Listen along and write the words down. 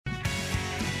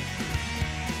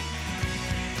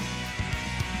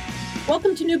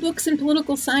Welcome to New Books in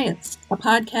Political Science, a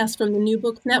podcast from the New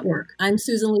Books Network. I'm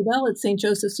Susan Liebell at St.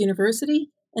 Joseph's University,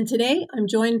 and today I'm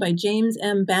joined by James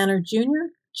M. Banner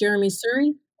Jr., Jeremy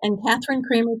Surrey, and Catherine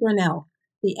Kramer Brunell,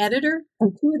 the editor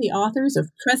and two of the authors of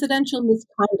Presidential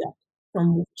Misconduct,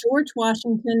 From George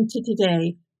Washington to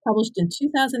Today, published in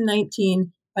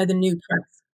 2019 by the New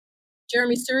Press.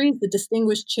 Jeremy Surrey is the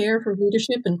Distinguished Chair for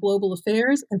Leadership and Global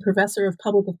Affairs and Professor of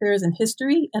Public Affairs and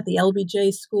History at the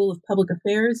LBJ School of Public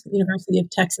Affairs, University of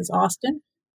Texas, Austin,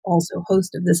 also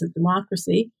host of This is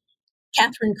Democracy.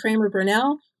 Catherine Kramer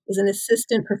Brunell is an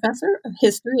Assistant Professor of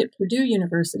History at Purdue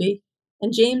University,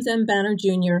 and James M. Banner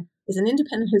Jr. is an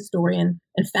independent historian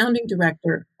and founding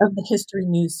director of the History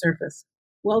News Service.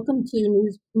 Welcome to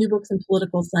New Books in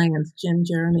Political Science, Jim,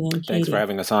 Jeremy, and Katie. Thanks for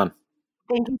having us on.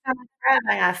 Thank you so much for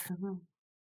having us.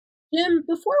 Jim,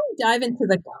 before we dive into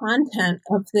the content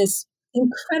of this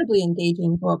incredibly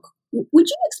engaging book, would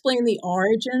you explain the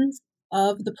origins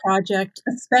of the project,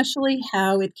 especially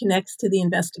how it connects to the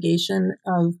investigation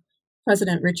of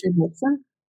President Richard Nixon?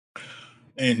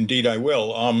 Indeed, I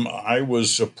will. I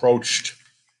was approached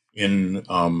in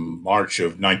March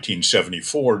of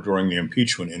 1974 during the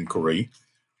impeachment inquiry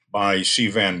by C.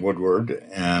 Vann Woodward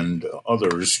and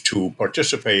others to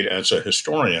participate as a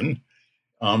historian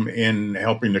in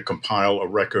helping to compile a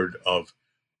record of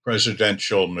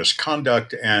presidential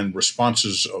misconduct and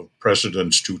responses of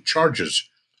presidents to charges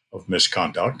of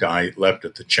misconduct. I leapt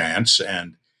at the chance,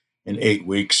 and in 8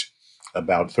 weeks,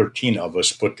 about 13 of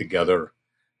us put together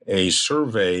a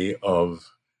survey of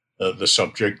the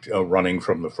subject running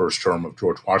from the first term of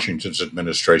George Washington's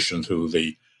administration through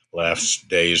the last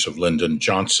days of Lyndon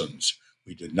Johnson's.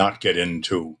 We did not get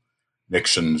into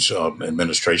Nixon's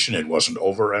administration. It wasn't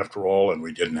over after all, and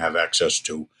we didn't have access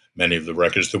to many of the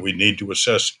records that we need to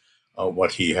assess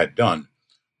what he had done.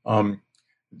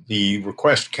 The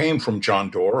request came from John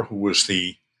Doerr, who was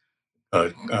the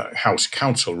House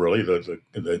counsel, really,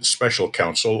 the special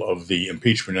counsel of the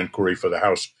impeachment inquiry for the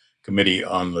House Committee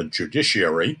on the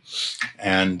Judiciary.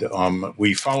 And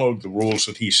we followed the rules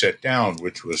that he set down,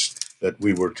 which was that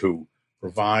we were to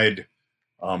provide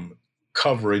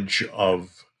coverage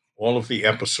of all of the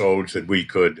episodes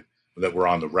that were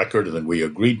on the record and that we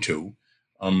agreed to,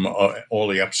 all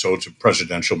the episodes of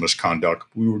presidential misconduct.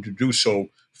 We were to do so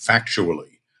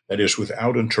factually, that is,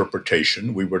 without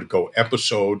interpretation. We were to go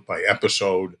episode by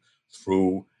episode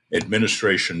through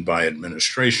administration by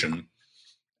administration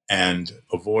and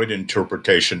avoid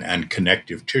interpretation and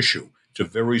connective tissue. It's a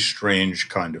very strange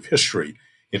kind of history.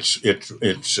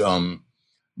 It's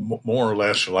more or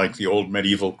less like the old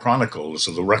medieval chronicles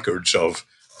of the records of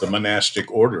the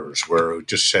monastic orders, where it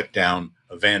just set down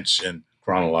events in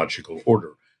chronological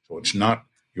order. So it's not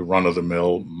your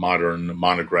run-of-the-mill modern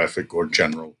monographic or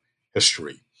general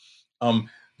history. The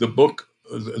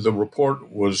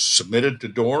report was submitted to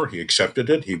Doerr. He accepted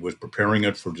it. He was preparing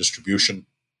it for distribution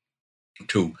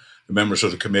to the members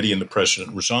of the committee, and the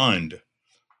president resigned.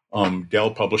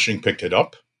 Dell Publishing picked it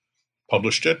up,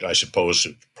 published it. I suppose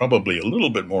it's probably a little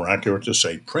bit more accurate to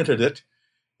say printed it.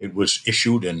 It was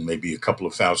issued in maybe a couple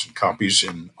of thousand copies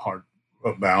in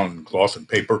hardbound cloth and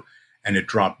paper, and it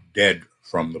dropped dead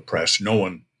from the press. No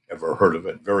one ever heard of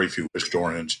it. Very few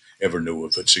historians ever knew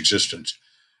of its existence.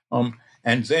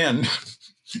 And then,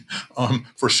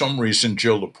 for some reason,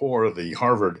 Jill Lepore, the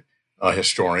Harvard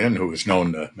historian, who is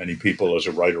known to many people as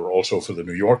a writer also for The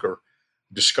New Yorker,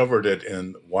 discovered it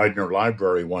in Widener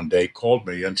Library one day, called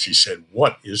me, and she said,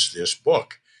 "What is this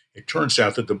book?" It turns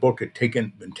out that the book had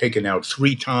been taken out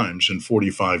 3 times in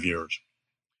 45 years.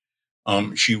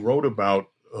 She wrote about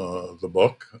the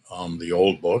book, the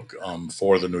old book,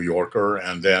 for The New Yorker,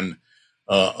 and then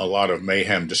a lot of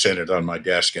mayhem descended on my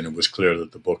desk, and it was clear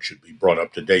that the book should be brought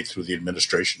up to date through the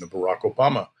administration of Barack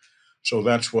Obama. So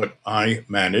that's what I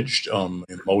managed in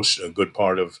a good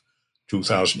part of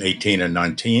 2018 and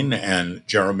 19, and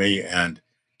Jeremy and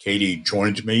Katie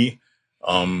joined me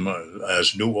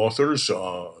as new authors,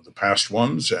 the past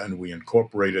ones, and we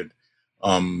incorporated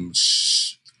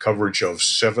coverage of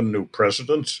 7 new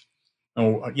presidents.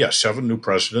 7 new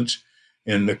presidents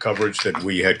in the coverage that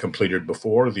we had completed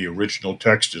before. The original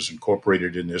text is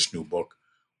incorporated in this new book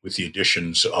with the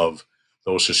additions of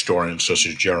those historians such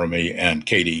as Jeremy and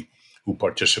Katie who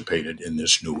participated in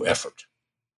this new effort.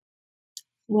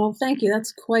 Well, thank you.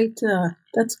 That's quite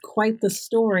the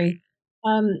story.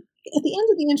 At the end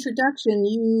of the introduction,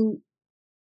 you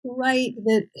write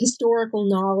that historical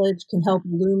knowledge can help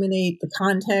illuminate the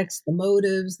context, the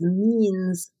motives, the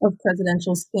means of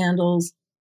presidential scandals,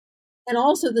 and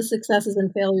also the successes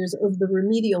and failures of the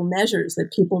remedial measures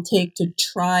that people take to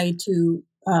try to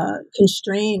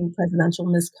constrain presidential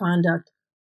misconduct.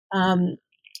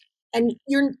 And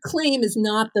your claim is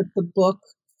not that the book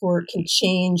can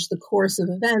change the course of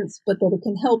events, but that it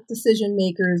can help decision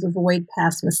makers avoid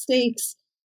past mistakes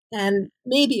and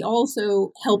maybe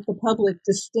also help the public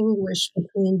distinguish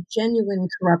between genuine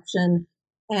corruption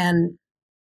and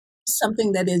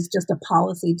something that is just a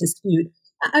policy dispute.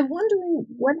 I'm wondering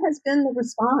what has been the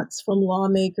response from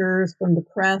lawmakers, from the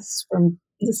press, from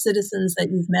the citizens that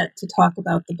you've met to talk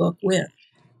about the book with.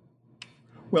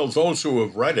 Well, those who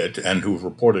have read it and who've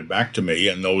reported back to me,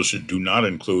 and those who do not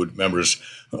include members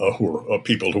who are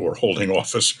people who are holding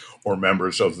office or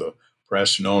members of the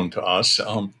press known to us,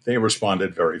 they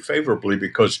responded very favorably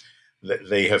because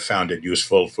they have found it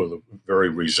useful for the very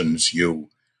reasons you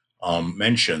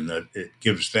mentioned. That it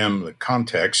gives them the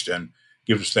context and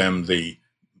gives them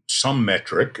some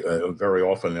metric, very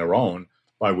often their own,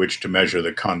 by which to measure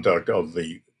the conduct of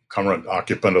the current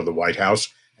occupant of the White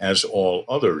House as all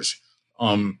others.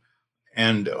 Um,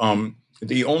 and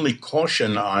the only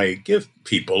caution I give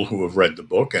people who have read the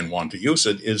book and want to use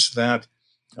it is that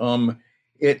um,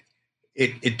 it,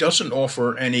 it doesn't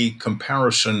offer any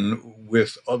comparison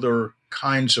with other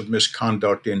kinds of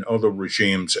misconduct in other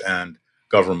regimes and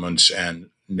governments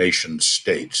and nation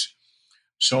states.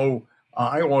 So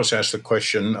I always ask the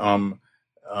question,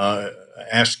 uh,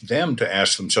 ask them to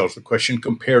ask themselves the question,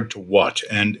 compared to what?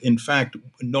 And in fact,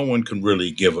 no one can really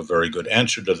give a very good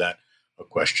answer to that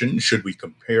question. Should we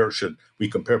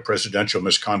compare presidential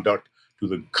misconduct to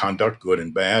the conduct, good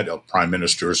and bad, of prime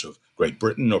ministers of Great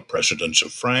Britain or presidents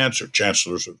of France or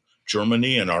chancellors of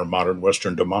Germany and our modern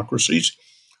Western democracies?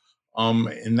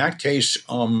 In that case,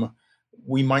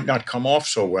 we might not come off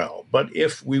so well. But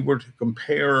if we were to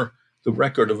compare the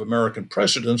record of American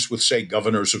presidents with, say,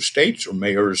 governors of states or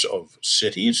mayors of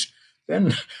cities,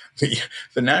 then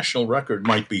the national record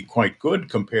might be quite good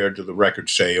compared to the record,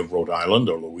 say, of Rhode Island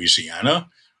or Louisiana,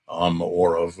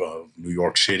 or of New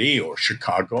York City or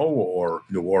Chicago or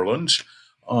New Orleans.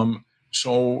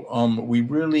 We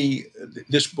really,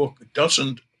 this book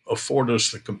doesn't afford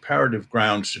us the comparative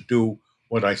grounds to do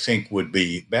what I think would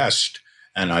be best.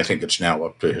 And I think it's now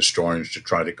up to historians to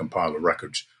try to compile the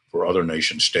records for other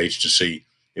nation states to see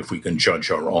if we can judge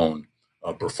our own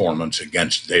performance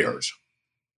against theirs.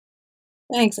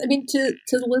 Thanks. I mean, to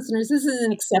the listeners, this is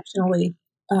an exceptionally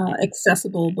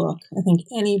accessible book. I think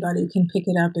anybody can pick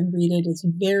it up and read it. It's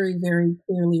very, very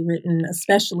clearly written,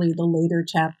 especially the later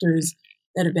chapters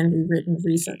that have been rewritten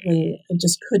recently. It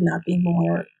just could not be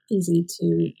more easy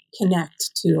to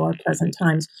connect to our present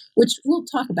times, which we'll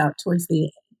talk about towards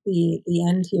the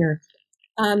end here.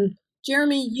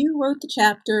 Jeremy, you wrote the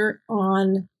chapter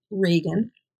on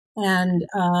Reagan, and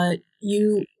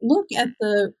you look at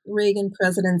the Reagan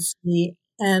presidency,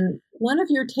 and one of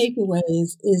your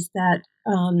takeaways is that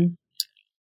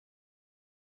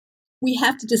we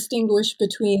have to distinguish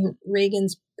between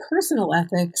Reagan's personal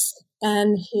ethics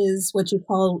and what you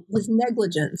call his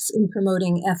negligence in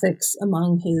promoting ethics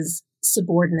among his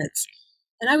subordinates.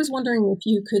 And I was wondering if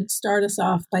you could start us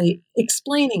off by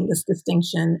explaining this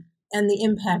distinction and the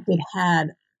impact it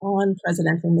had on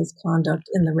presidential misconduct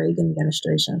in the Reagan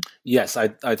administration. Yes, I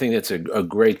think that's a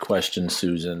great question,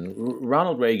 Susan.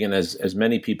 Ronald Reagan, as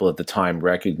many people at the time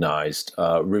recognized,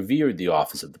 revered the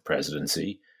office of the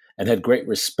presidency and had great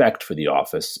respect for the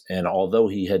office. And although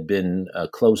he had been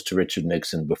close to Richard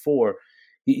Nixon before,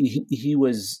 he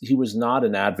was not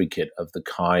an advocate of the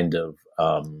kind of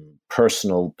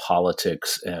personal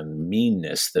politics and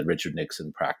meanness that Richard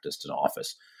Nixon practiced in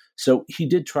office. So he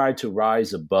did try to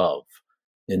rise above,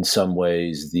 in some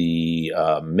ways, the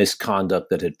misconduct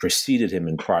that had preceded him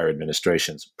in prior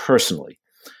administrations personally.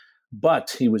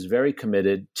 But he was very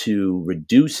committed to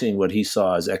reducing what he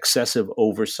saw as excessive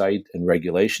oversight and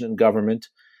regulation in government.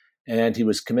 And he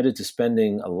was committed to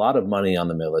spending a lot of money on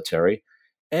the military.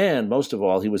 And most of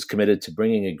all, he was committed to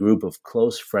bringing a group of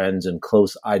close friends and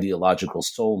close ideological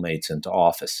soulmates into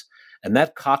office. And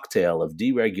that cocktail of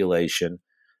deregulation,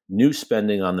 new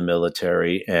spending on the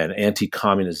military, and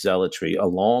anti-communist zealotry,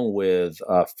 along with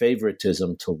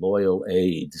favoritism to loyal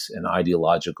aides and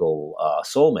ideological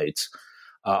soulmates,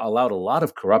 allowed a lot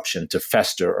of corruption to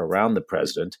fester around the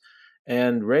president.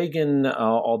 And Reagan,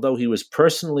 although he was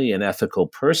personally an ethical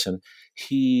person,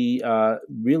 he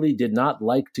really did not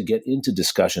like to get into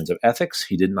discussions of ethics.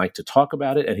 He didn't like to talk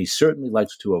about it, and he certainly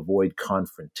liked to avoid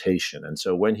confrontation. And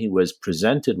so when he was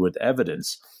presented with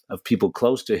evidence of people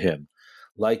close to him,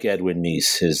 like Edwin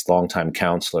Meese, his longtime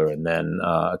counselor and then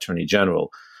Attorney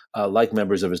General, like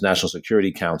members of his National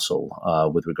Security Council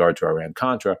with regard to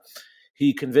Iran-Contra,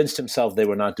 he convinced himself they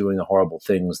were not doing the horrible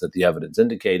things that the evidence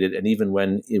indicated. And even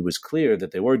when it was clear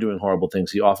that they were doing horrible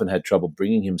things, he often had trouble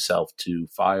bringing himself to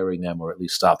firing them or at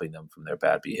least stopping them from their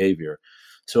bad behavior.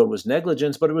 So it was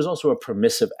negligence, but it was also a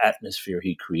permissive atmosphere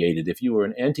he created. If you were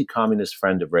an anti-communist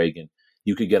friend of Reagan,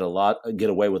 you could get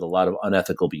away with a lot of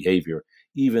unethical behavior,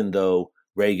 even though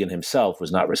Reagan himself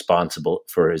was not responsible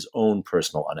for his own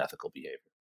personal unethical behavior.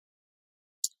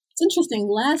 It's interesting.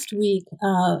 Last week,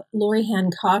 Lori Ann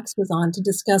Cox was on to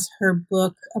discuss her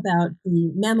book about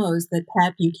the memos that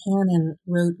Pat Buchanan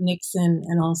wrote Nixon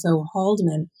and also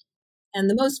Haldeman. And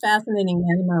the most fascinating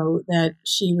memo that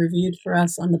she reviewed for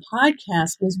us on the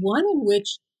podcast was one in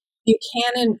which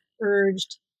Buchanan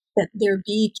urged that there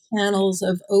be channels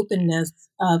of openness,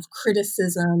 of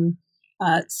criticism,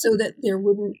 so that there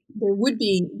would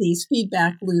be these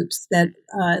feedback loops, that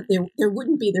there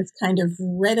wouldn't be this kind of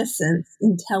reticence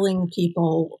in telling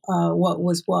people what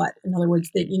was what. In other words,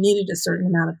 that you needed a certain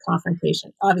amount of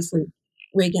confrontation. Obviously,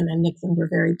 Reagan and Nixon were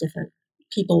very different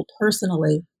people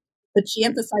personally, but she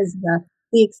emphasized that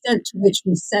the extent to which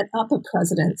we set up a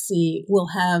presidency will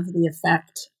have the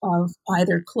effect of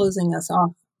either closing us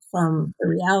off from the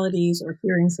realities or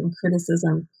hearing some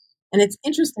criticism. And it's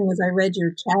interesting, as I read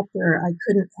your chapter, I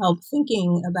couldn't help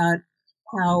thinking about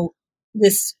how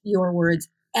this, your words,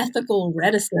 ethical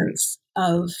reticence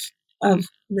of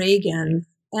Reagan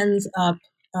ends up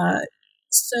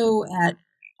so at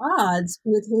odds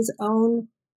with his own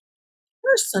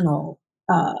personal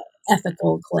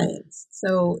ethical claims.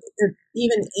 So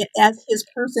even as his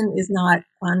person is not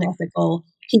unethical,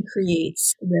 he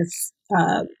creates this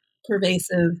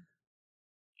pervasive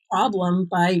problem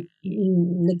by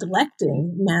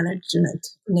neglecting management,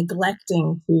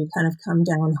 neglecting to kind of come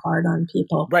down hard on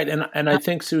people. Right, and I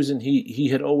think, Susan, he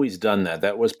had always done that.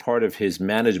 That was part of his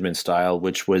management style,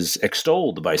 which was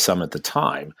extolled by some at the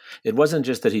time. It wasn't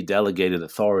just that he delegated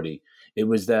authority. It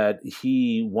was that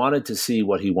he wanted to see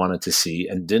what he wanted to see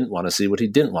and didn't want to see what he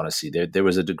didn't want to see. There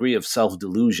was a degree of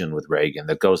self-delusion with Reagan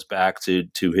that goes back to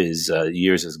his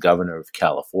years as governor of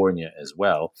California as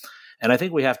well. And I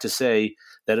think we have to say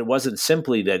that it wasn't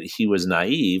simply that he was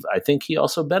naive. I think he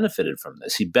also benefited from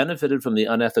this. He benefited from the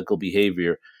unethical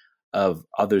behavior of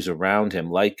others around him,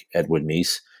 like Edwin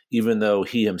Meese, even though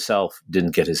he himself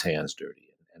didn't get his hands dirty.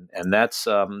 And that's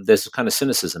there's kind of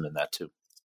cynicism in that too.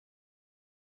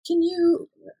 Can you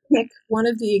pick one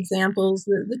of the examples?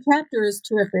 The chapter is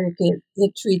terrific.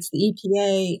 It treats the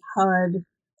EPA, HUD,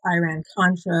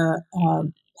 Iran-Contra,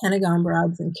 Pentagon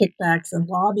bribes and kickbacks and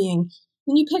lobbying.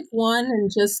 Can you pick one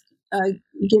and just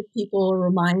give people a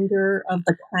reminder of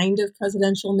the kind of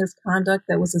presidential misconduct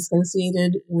that was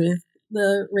associated with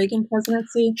the Reagan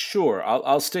presidency? Sure.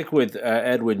 I'll stick with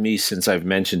Edwin Meese since I've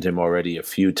mentioned him already a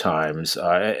few times.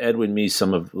 Edwin Meese,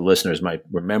 some of the listeners might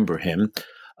remember him.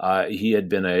 He had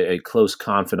been a close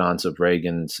confidant of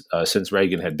Reagan's since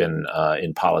Reagan had been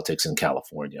in politics in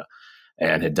California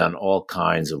and had done all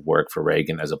kinds of work for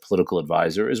Reagan as a political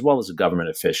advisor as well as a government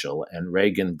official. And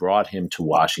Reagan brought him to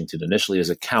Washington initially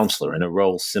as a counselor in a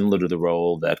role similar to the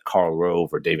role that Karl Rove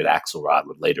or David Axelrod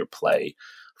would later play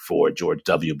for George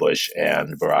W. Bush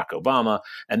and Barack Obama,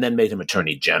 and then made him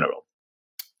Attorney General.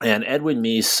 And Edwin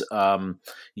Meese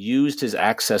used his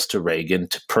access to Reagan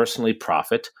to personally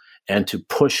profit and to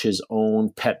push his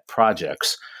own pet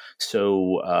projects.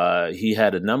 So he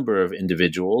had a number of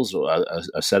individuals,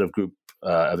 a set of group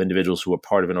of individuals who were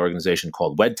part of an organization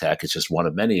called WedTech. It's just one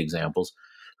of many examples,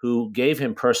 who gave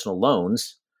him personal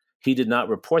loans. He did not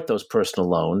report those personal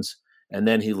loans, and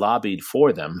then he lobbied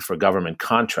for them for government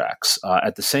contracts.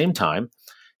 At the same time,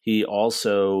 he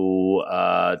also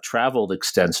traveled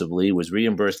extensively, was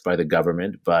reimbursed by the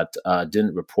government, but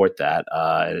didn't report that.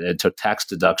 And took tax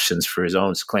deductions for his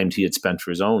own, claimed he had spent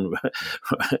for his own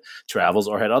travels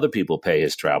or had other people pay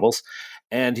his travels.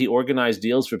 And he organized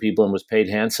deals for people and was paid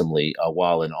handsomely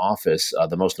while in office.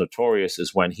 The most notorious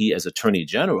is when he, as Attorney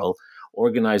General,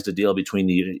 organized a deal between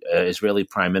the Israeli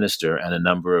prime minister and a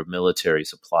number of military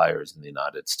suppliers in the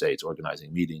United States,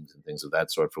 organizing meetings and things of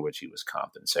that sort for which he was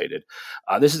compensated.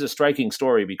 This is a striking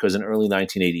story because in early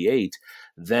 1988,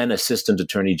 then Assistant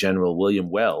Attorney General William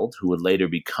Weld, who would later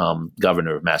become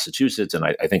governor of Massachusetts, and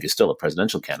I think is still a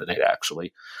presidential candidate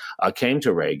actually, came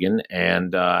to Reagan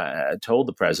and told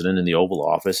the president in the Oval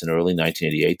Office in early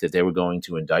 1988 that they were going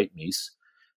to indict Meese,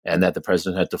 and that the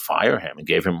president had to fire him, and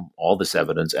gave him all this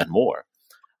evidence and more.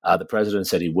 The president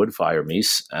said he would fire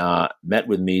Meese, met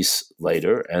with Meese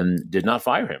later, and did not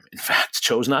fire him. In fact,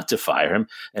 chose not to fire him,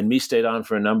 and Meese stayed on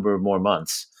for a number of more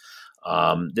months.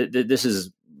 This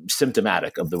is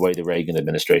symptomatic of the way the Reagan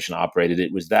administration operated.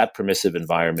 It was that permissive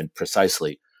environment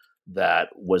precisely that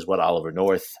was what Oliver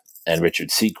North and Richard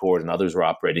Secord and others were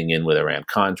operating in with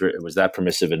Iran-Contra. It was that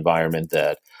permissive environment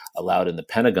that allowed in the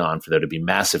Pentagon for there to be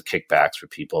massive kickbacks for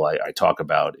people. I talk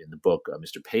about in the book,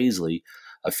 Mr. Paisley,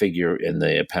 a figure in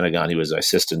the Pentagon. He was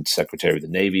Assistant Secretary of the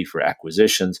Navy for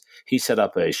acquisitions. He set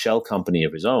up a shell company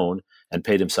of his own and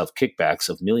paid himself kickbacks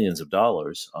of millions of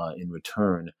dollars in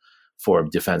return for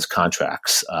defense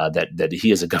contracts that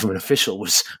he, as a government official,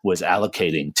 was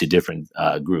allocating to different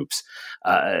groups.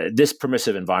 This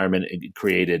permissive environment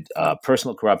created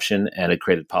personal corruption, and it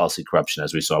created policy corruption,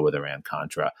 as we saw with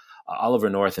Iran-Contra. Oliver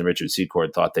North and Richard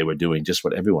Secord thought they were doing just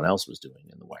what everyone else was doing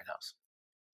in the White House.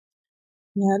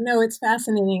 Yeah, no, it's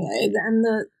fascinating. And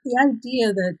the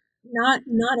idea that not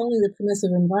only the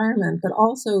permissive environment, but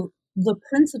also the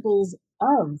principles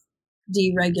of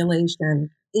deregulation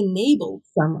enabled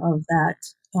some of that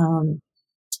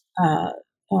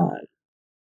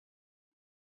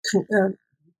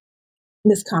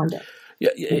misconduct. Yeah,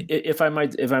 if I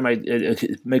might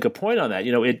make a point on that,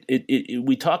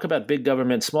 we talk about big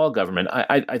government, small government.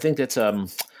 I think that's a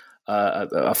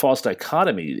false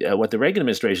dichotomy. What the Reagan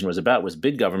administration was about was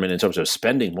big government in terms of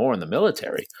spending more on the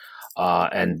military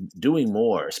and doing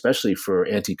more, especially for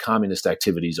anti-communist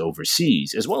activities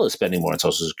overseas, as well as spending more on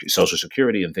social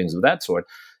security and things of that sort.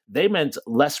 They meant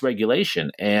less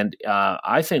regulation. And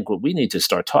I think what we need to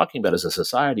start talking about as a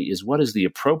society is what is the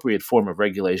appropriate form of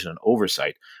regulation and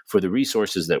oversight for the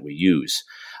resources that we use.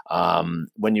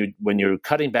 When you're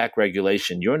cutting back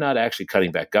regulation, you're not actually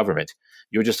cutting back government.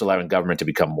 You're just allowing government to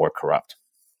become more corrupt.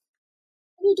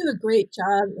 You do a great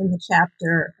job in the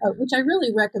chapter, which I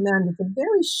really recommend. It's a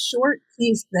very short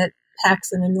piece that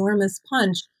packs an enormous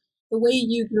punch. The way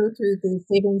you go through the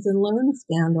savings and loan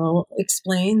scandal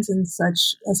explains in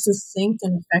such a succinct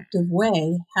and effective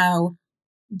way how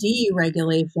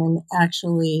deregulation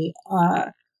actually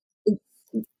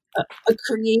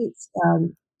creates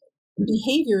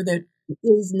behavior that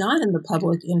is not in the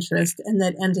public interest and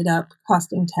that ended up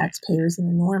costing taxpayers an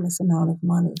enormous amount of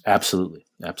money. Absolutely.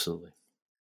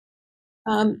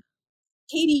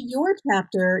 Katie, your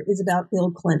chapter is about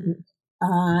Bill Clinton,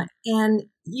 and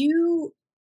you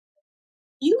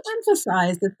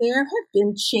emphasize that there have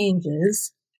been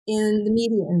changes in the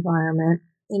media environment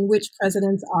in which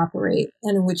presidents operate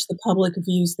and in which the public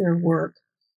views their work.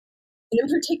 And in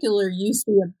particular, you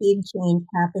see a big change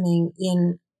happening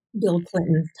in Bill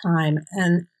Clinton's time.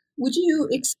 And would you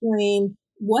explain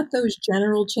what those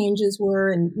general changes were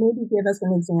and maybe give us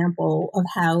an example of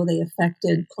how they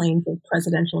affected claims of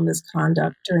presidential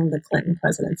misconduct during the Clinton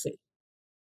presidency?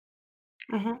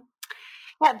 Mm-hmm.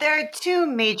 Yeah, there are two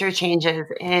major changes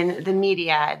in the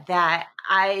media that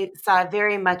I saw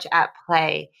very much at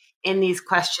play in these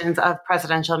questions of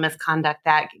presidential misconduct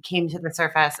that came to the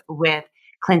surface with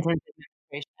Clinton's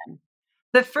administration.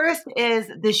 The first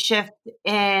is the shift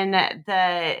in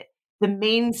the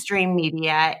mainstream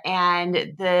media and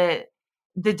the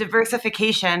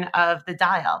diversification of the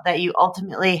dial that you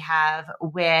ultimately have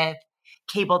with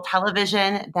cable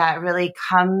television that really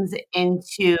comes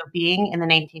into being in the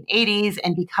 1980s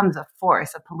and becomes a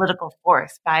political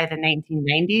force by the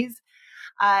 1990s.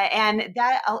 And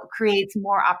that creates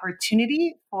more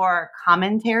opportunity for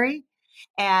commentary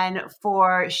and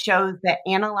for shows that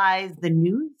analyze the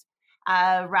news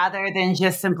rather than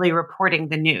just simply reporting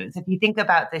the news. If you think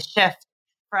about the shift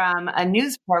from a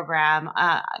news program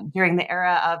during the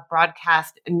era of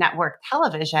broadcast network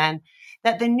television,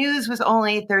 that the news was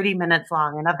only 30 minutes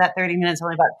long. And of that 30 minutes,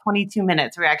 only about 22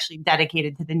 minutes were actually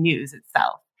dedicated to the news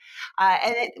itself.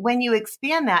 When you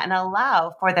expand that and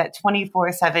allow for that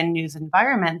 24/7 news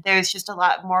environment, there's just a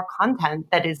lot more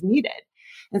content that is needed.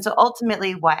 And so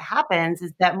ultimately what happens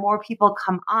is that more people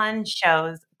come on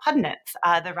shows, pundits.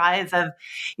 The rise of,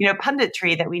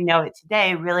 punditry that we know it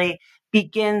today really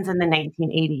begins in the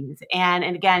 1980s and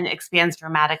again expands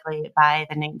dramatically by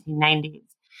the 1990s.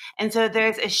 And so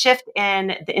there's a shift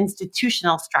in the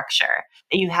institutional structure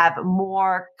that you have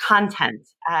more content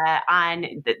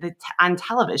on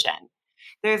television.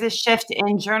 There's a shift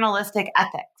in journalistic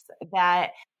ethics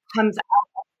that comes out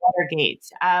of Watergate,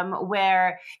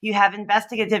 where you have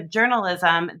investigative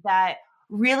journalism that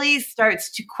really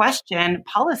starts to question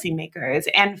policymakers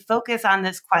and focus on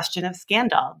this question of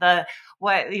scandal,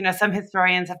 what some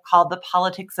historians have called the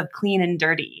politics of clean and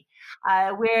dirty,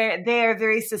 where they are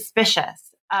very suspicious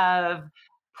of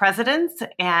presidents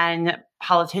and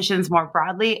politicians more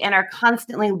broadly and are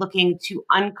constantly looking to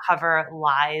uncover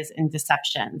lies and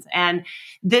deceptions. And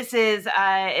this is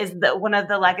one of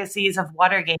the legacies of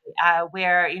Watergate,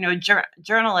 where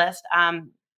journalists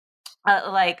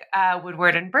like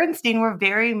Woodward and Bernstein were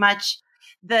very much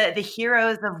the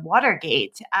heroes of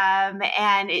Watergate,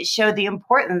 and it showed the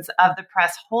importance of the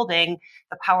press holding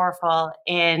the powerful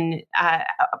in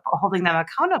holding them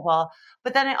accountable.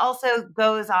 But then it also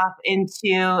goes off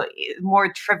into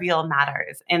more trivial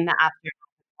matters in the aftermath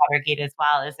of Watergate as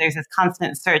well, is there's this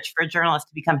constant search for journalists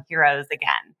to become heroes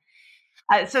again.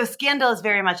 So scandal is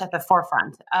very much at the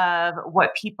forefront of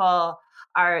what people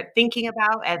are thinking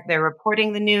about as they're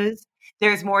reporting the news.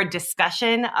 There's more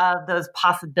discussion of those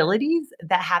possibilities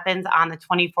that happens on the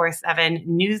 24/7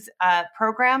 news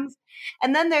programs.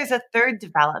 And then there's a third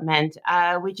development,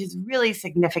 which is really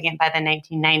significant by the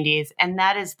 1990s, and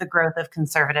that is the growth of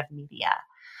conservative media.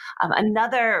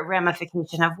 Another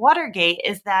ramification of Watergate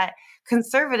is that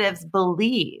conservatives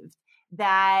believed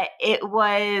that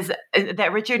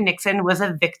that Richard Nixon was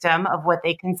a victim of what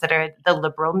they considered the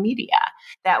liberal media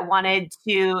that wanted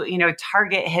to,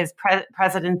 target his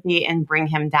presidency and bring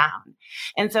him down.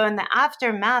 And so in the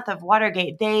aftermath of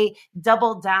Watergate, they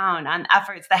doubled down on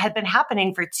efforts that had been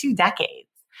happening for 2 decades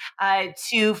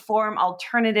to form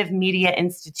alternative media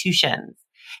institutions.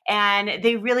 And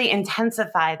they really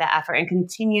intensify the effort and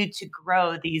continue to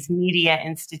grow these media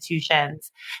institutions.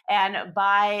 And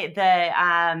by the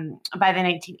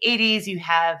 1980s, you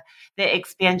have the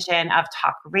expansion of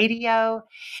talk radio,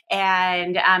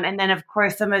 and then of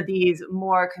course some of these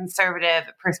more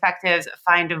conservative perspectives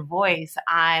find a voice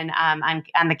on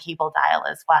the cable dial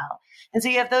as well. And so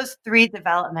you have those 3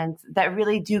 developments that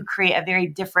really do create a very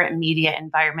different media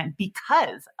environment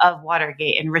because of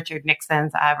Watergate and Richard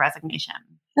Nixon's resignation.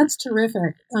 That's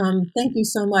terrific. Thank you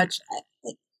so much.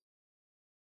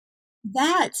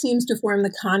 That seems to form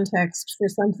the context for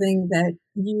something that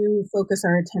you focus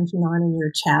our attention on in your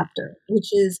chapter, which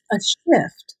is a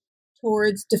shift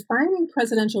towards defining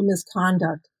presidential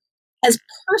misconduct as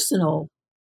personal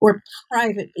or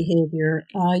private behavior.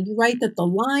 You write that the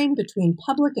line between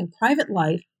public and private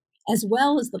life, as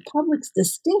well as the public's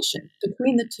distinction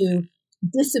between the two,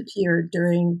 disappeared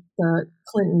during the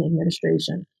Clinton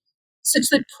administration, such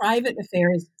that private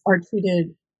affairs are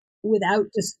treated without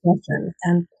discussion,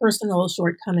 and personal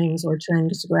shortcomings or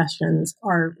transgressions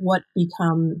are what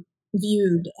become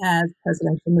viewed as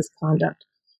presidential misconduct.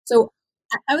 So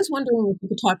I was wondering if you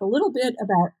could talk a little bit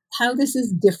about how this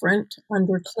is different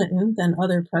under Clinton than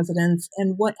other presidents,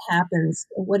 and what happens,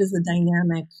 what is the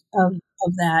dynamic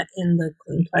of that in the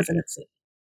Clinton presidency?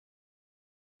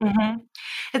 Mm-hmm.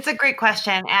 It's a great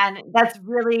question. And that's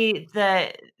really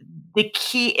the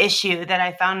key issue that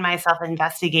I found myself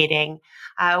investigating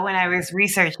when I was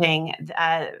researching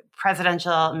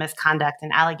presidential misconduct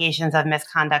and allegations of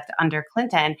misconduct under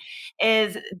Clinton,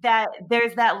 is that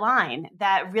there's that line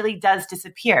that really does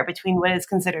disappear between what is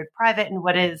considered private and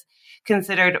what is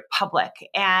considered public.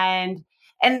 And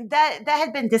that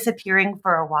had been disappearing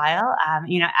for a while.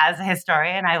 As a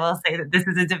historian, I will say that this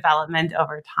is a development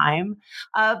over time.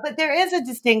 But there is a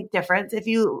distinct difference if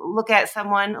you look at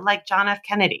someone like John F.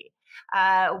 Kennedy,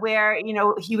 where,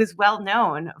 he was well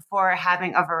known for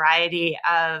having a variety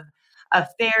of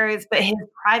affairs, but his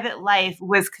private life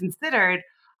was considered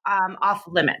off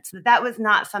limits. That was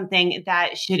not something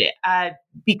that should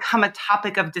become a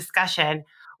topic of discussion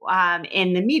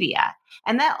in the media.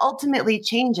 And that ultimately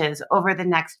changes over the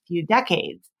next few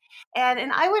decades.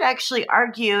 And I would actually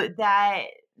argue that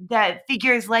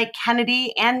figures like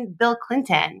Kennedy and Bill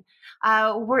Clinton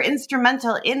were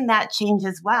instrumental in that change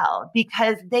as well,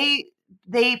 because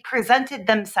they presented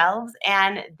themselves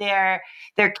and their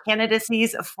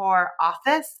candidacies for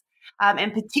office,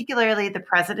 and particularly the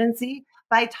presidency,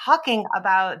 by talking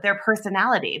about their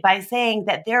personality, by saying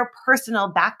that their personal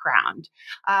background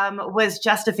was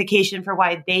justification for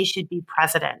why they should be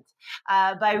president,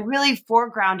 by really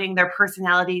foregrounding their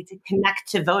personality to connect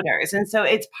to voters. And so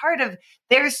it's part of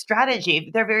their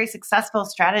strategy, their very successful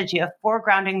strategy of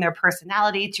foregrounding their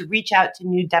personality to reach out to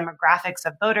new demographics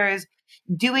of voters,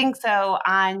 doing so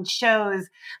on shows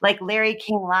like Larry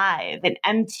King Live and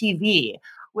MTV,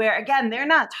 where again, they're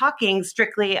not talking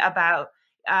strictly about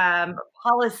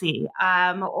policy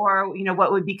or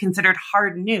what would be considered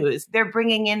hard news. They're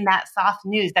bringing in that soft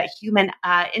news, that human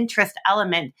interest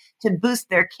element to boost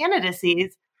their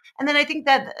candidacies. And then I think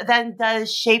that then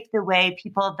does shape the way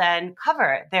people then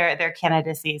cover their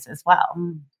candidacies as well.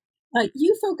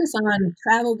 You focus on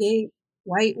Travelgate,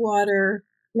 Whitewater,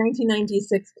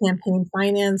 1996 campaign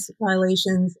finance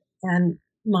violations, and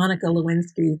Monica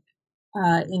Lewinsky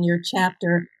in your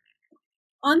chapter.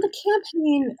 On the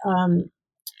campaign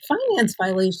finance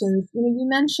violations, you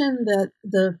mentioned that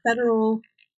the Federal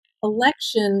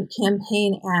Election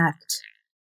Campaign Act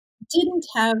didn't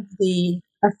have the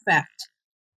effect.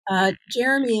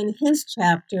 Jeremy, in his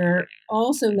chapter,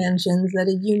 also mentions that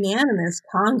a unanimous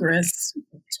Congress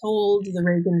told the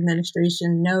Reagan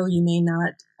administration, no, you may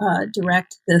not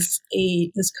direct this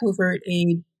covert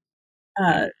aid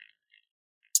to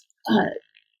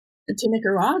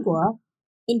Nicaragua.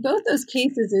 In both those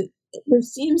cases, there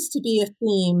seems to be a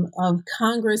theme of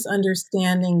Congress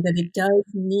understanding that it does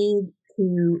need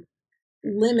to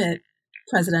limit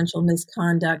presidential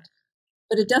misconduct,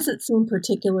 but it doesn't seem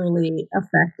particularly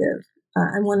effective.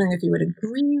 I'm wondering if you would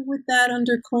agree with that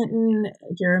under Clinton,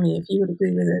 Jeremy, if you would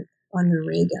agree with it under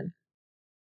Reagan.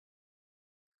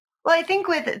 Well, I think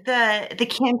with the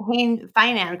campaign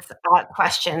finance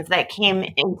questions that came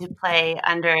into play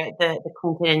under the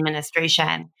Clinton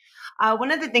administration,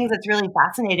 one of the things that's really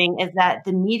fascinating is that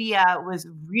the media was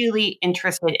really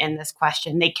interested in this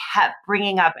question. They kept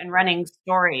bringing up and running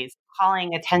stories,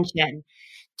 calling attention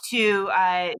to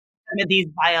some of these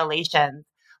violations,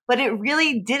 but it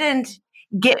really didn't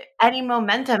get any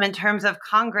momentum in terms of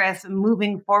Congress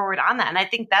moving forward on that. And I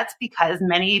think that's because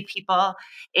many people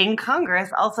in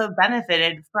Congress also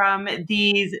benefited from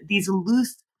these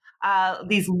loose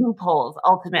these loopholes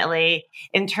ultimately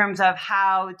in terms of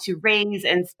how to raise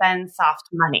and spend soft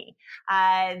money.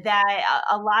 That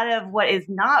a lot of what is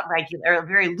not regular, or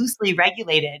very loosely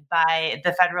regulated by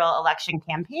the Federal Election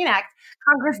Campaign Act,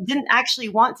 Congress didn't actually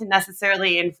want to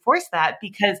necessarily enforce that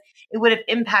because it would have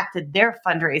impacted their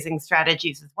fundraising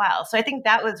strategies as well. So I think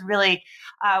that was really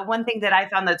one thing that I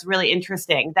found that's really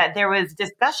interesting, that there was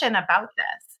discussion about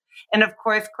this. And of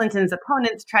course, Clinton's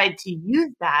opponents tried to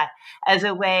use that as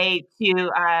a way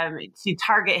to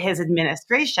target his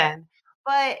administration.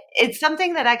 But it's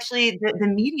something that actually the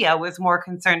media was more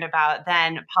concerned about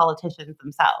than politicians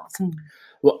themselves.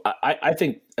 Well, I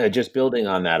think just building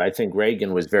on that, I think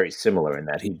Reagan was very similar in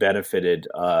that he benefited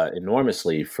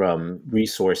enormously from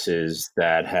resources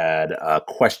that had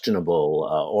questionable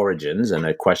origins and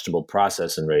a questionable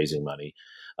process in raising money.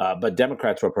 But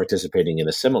Democrats were participating in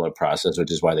a similar process,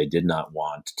 which is why they did not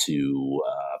want to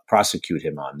prosecute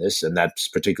him on this. And that's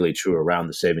particularly true around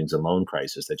the savings and loan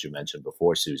crisis that you mentioned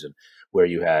before, Susan, where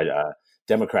you had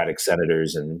Democratic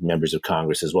senators and members of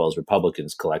Congress, as well as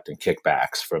Republicans, collecting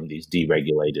kickbacks from these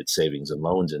deregulated savings and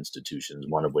loans institutions,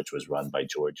 one of which was run by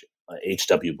George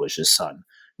H.W. Bush's son,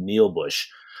 Neil Bush.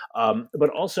 But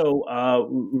also,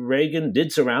 Reagan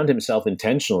did surround himself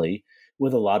intentionally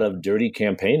with a lot of dirty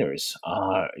campaigners.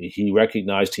 He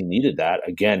recognized he needed that.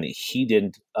 Again, he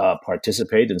didn't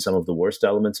participate in some of the worst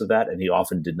elements of that, and he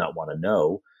often did not want to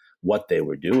know what they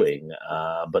were doing.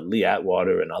 But Lee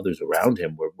Atwater and others around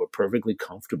him were perfectly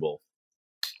comfortable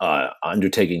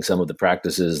undertaking some of the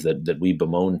practices that we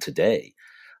bemoan today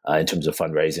in terms of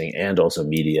fundraising and also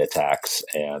media attacks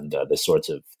and the sorts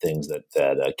of things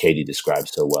that Katie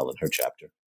describes so well in her chapter.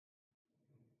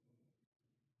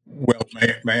 Well,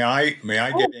 may I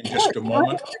get in just a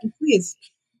moment? Please.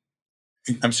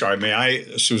 I'm sorry. May I,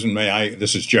 Susan? May I?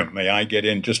 This is Jim. May I get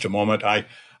in just a moment? I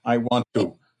want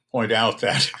to point out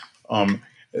that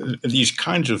these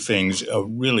kinds of things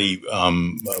really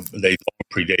they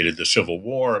predated the Civil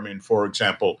War. I mean, for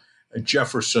example,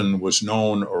 Jefferson was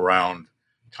known around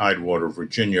Tidewater,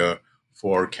 Virginia,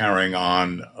 for carrying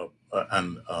on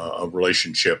a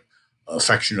relationship,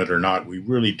 affectionate or not, we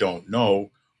really don't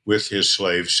know, with his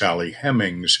slave Sally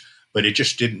Hemings, but it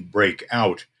just didn't break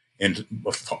out into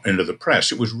the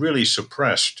press. It was really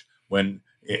suppressed when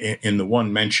in the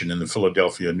one mention in the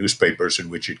Philadelphia newspapers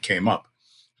in which it came up.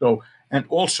 So, and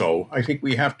also, I think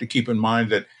we have to keep in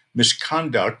mind that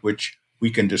misconduct, which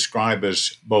we can describe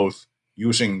as both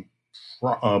using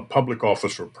public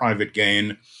office for private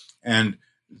gain and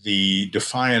the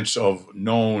defiance of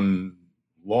known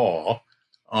law,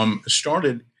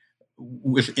 started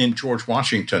within George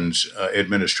Washington's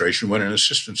administration when an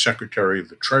assistant secretary of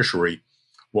the Treasury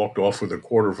walked off with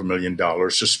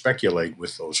 $250,000 to speculate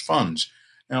with those funds.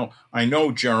 Now, I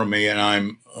know Jeremy, and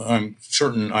I'm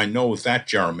certain I know that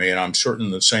Jeremy, and I'm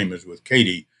certain the same as with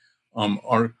Katie,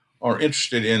 are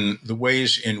interested in the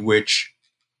ways in which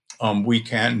we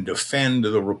can defend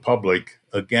the Republic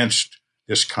against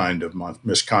this kind of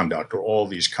misconduct, or all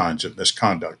these kinds of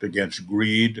misconduct, against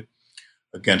greed,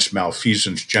 against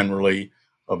malfeasance generally,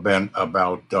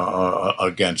 about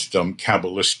against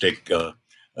Kabbalistic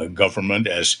government,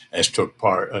 as took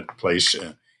place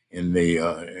in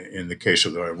the case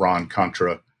of the Iran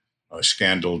Contra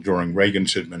scandal during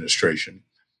Reagan's administration.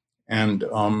 And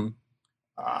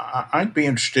I'd be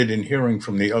interested in hearing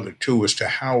from the other two as to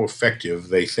how effective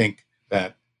they think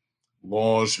that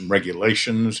laws and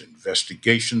regulations,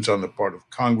 investigations on the part of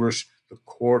Congress, the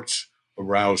courts,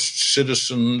 aroused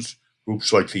citizens,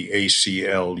 groups like the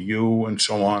ACLU and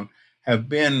so on, have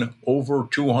been over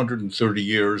 230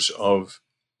 years of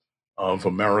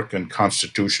American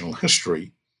constitutional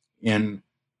history in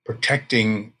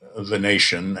protecting the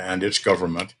nation and its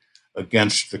government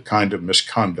against the kind of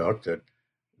misconduct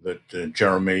that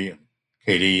Jeremy and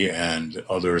Katie and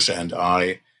others and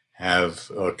I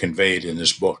have conveyed in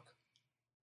this book.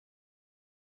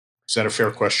 Is that a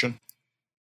fair question?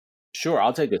 Sure,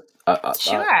 I'll take it.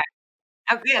 Sure.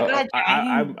 Oh, yeah, go ahead,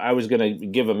 Jeremy. I was going to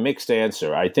give a mixed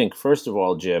answer. I think, first of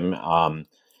all, Jim,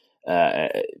 uh,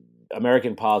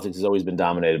 American politics has always been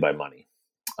dominated by money.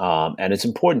 And it's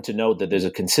important to note that there's a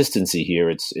consistency here.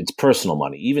 It's personal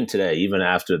money. Even today, even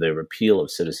after the repeal of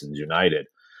Citizens United,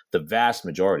 the vast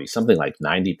majority, something like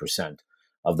 90%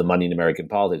 of the money in American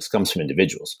politics comes from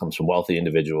individuals, comes from wealthy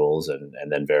individuals and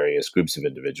then various groups of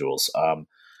individuals.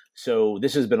 So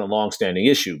this has been a longstanding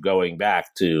issue going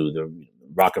back to the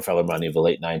Rockefeller money of the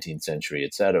late 19th century,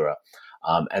 et cetera.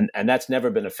 And that's never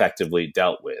been effectively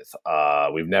dealt with.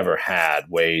 We've never had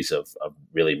ways of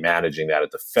really managing that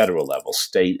at the federal level.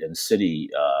 State and city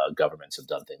governments have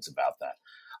done things about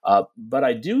that. But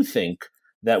I do think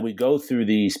that we go through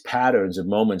these patterns of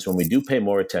moments when we do pay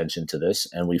more attention to this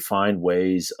and we find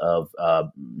ways of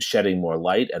shedding more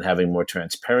light and having more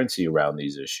transparency around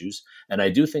these issues. And I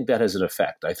do think that has an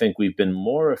effect. I think we've been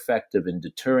more effective in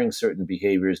deterring certain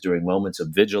behaviors during moments of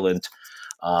vigilant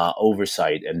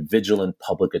oversight and vigilant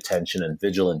public attention and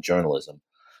vigilant journalism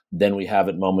than we have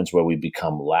at moments where we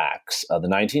become lax. The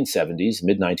 1970s,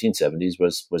 mid-1970s,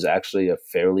 was actually a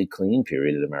fairly clean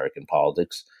period in American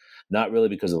politics, not really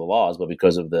because of the laws, but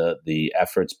because of the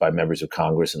efforts by members of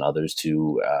Congress and others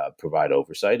to provide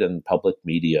oversight and public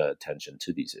media attention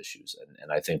to these issues.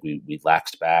 And I think we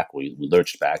laxed back, we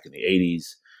lurched back in the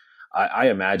 80s. I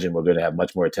imagine we're going to have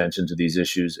much more attention to these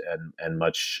issues and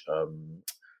much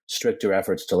stricter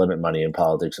efforts to limit money in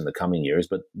politics in the coming years,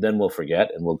 but then we'll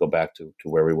forget and we'll go back to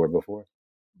where we were before.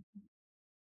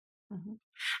 Mhm.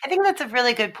 I think that's a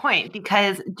really good point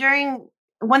because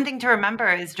one thing to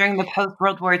remember is during the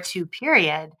post-World War II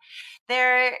period,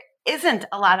 there isn't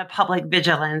a lot of public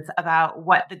vigilance about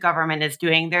what the government is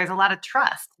doing. There's a lot of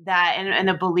trust that and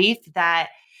a belief that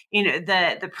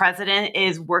the president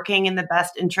is working in the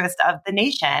best interest of the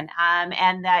nation,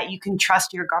 and that you can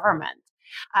trust your government.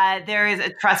 There is a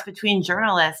trust between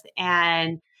journalists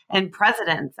and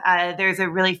presidents. There's a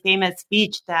really famous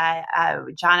speech that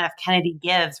John F. Kennedy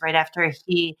gives right after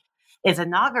he is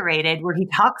inaugurated, where he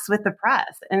talks with the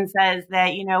press and says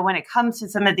that, when it comes to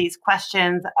some of these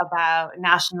questions about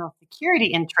national security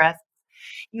interests,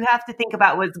 you have to think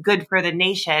about what's good for the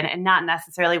nation and not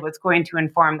necessarily what's going to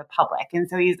inform the public. And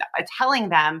so he's telling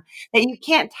them that you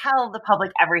can't tell the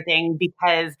public everything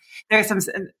because there's some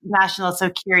national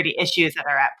security issues that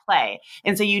are at play.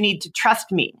 And so you need to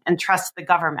trust me and trust the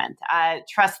government,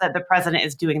 trust that the president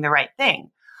is doing the right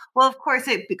thing. Well, of course,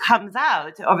 it comes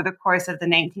out over the course of the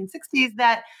 1960s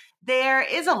that there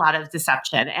is a lot of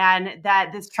deception and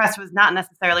that this trust was not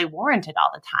necessarily warranted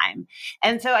all the time.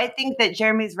 And so I think that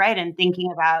Jeremy's right in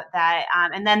thinking about that.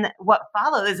 And then what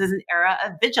follows is an era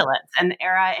of vigilance, an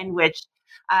era in which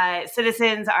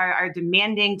citizens are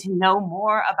demanding to know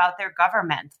more about their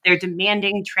government. They're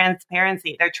demanding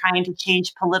transparency. They're trying to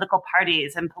change political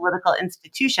parties and political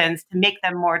institutions to make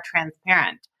them more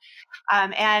transparent.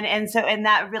 And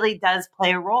that really does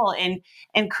play a role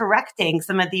in correcting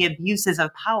some of the abuses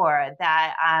of power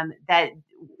that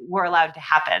were allowed to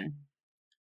happen.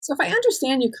 So if I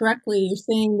understand you correctly, you're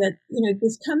saying that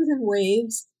this comes in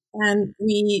waves, and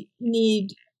we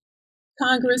need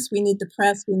Congress, we need the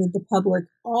press, we need the public,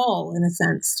 all in a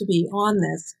sense, to be on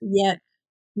this. Yet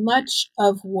much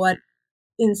of what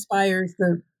inspires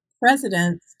the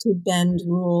president to bend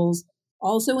rules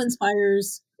also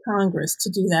inspires Congress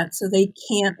to do that, so they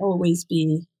can't always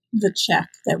be the check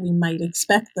that we might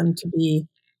expect them to be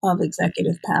of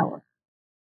executive power.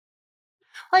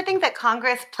 Well, I think that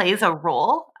Congress plays a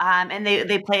role, and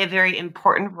they play a very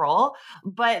important role,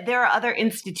 but there are other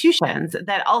institutions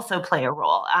that also play a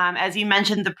role. As you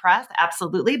mentioned, the press,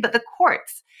 absolutely, but the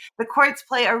courts. The courts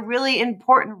play a really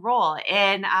important role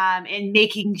in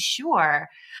making sure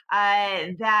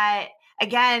that,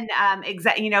 again,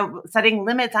 setting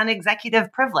limits on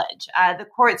executive privilege. The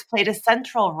courts played a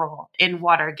central role in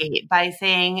Watergate by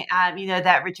saying,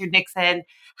 that Richard Nixon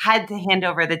had to hand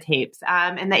over the tapes,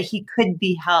 and that he could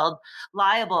be held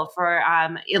liable for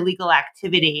illegal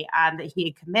activity that he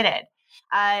had committed.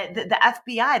 The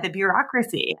FBI, the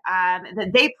bureaucracy,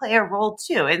 that they play a role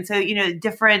too. And so,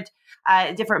 different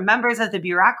members of the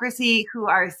bureaucracy who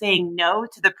are saying no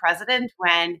to the president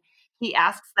when he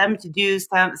asks them to do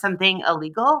something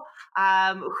illegal,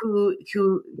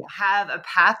 who have a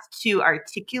path to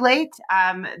articulate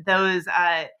those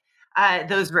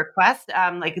requests,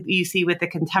 like you see with the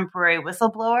contemporary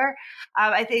whistleblower.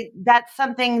 I think that's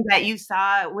something that you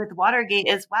saw with Watergate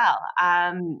as well,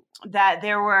 that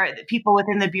there were people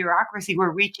within the bureaucracy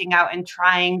were reaching out and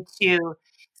trying to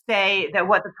say that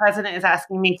what the president is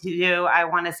asking me to do, I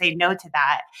want to say no to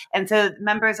that. And so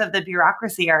members of the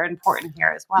bureaucracy are important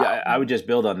here as well. Yeah, I would just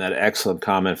build on that excellent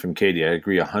comment from Katie. I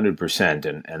agree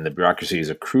 100%. And the bureaucracy is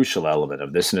a crucial element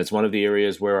of this. And it's one of the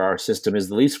areas where our system is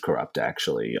the least corrupt,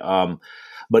 actually.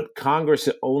 But Congress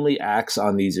only acts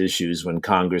on these issues when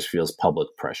Congress feels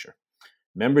public pressure.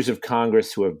 Members of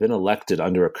Congress who have been elected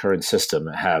under a current system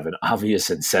have an obvious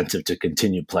incentive to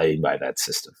continue playing by that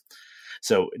system.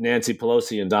 So Nancy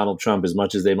Pelosi and Donald Trump, as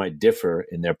much as they might differ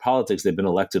in their politics, they've been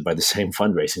elected by the same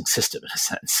fundraising system in a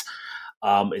sense.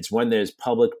 It's when there's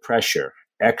public pressure,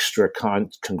 extra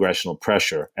congressional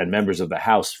pressure, and members of the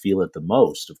House feel it the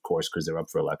most, of course, because they're up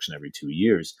for election every 2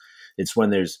 years. It's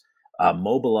when there's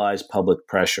mobilized public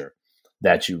pressure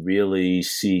that you really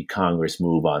see Congress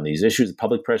move on these issues.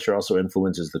 Public pressure also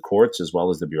influences the courts as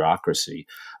well as the bureaucracy.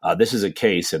 This is a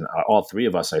case, and all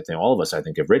of us, I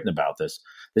think, have written about this.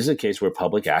 This is a case where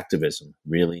public activism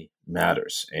really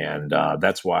matters. And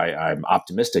that's why I'm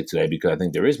optimistic today, because I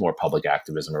think there is more public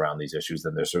activism around these issues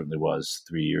than there certainly was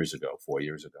 3 years ago, 4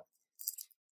 years ago.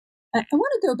 I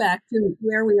want to go back to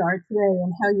where we are today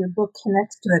and how your book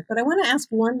connects to it, but I want to ask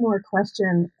one more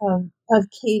question of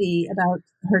Katie about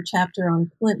her chapter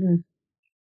on Clinton.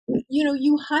 You know,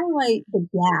 you highlight the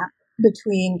gap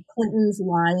between Clinton's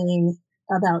lying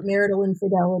about marital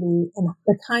infidelity and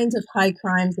the kinds of high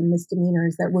crimes and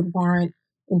misdemeanors that would warrant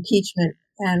impeachment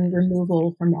and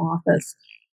removal from office.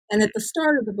 And at the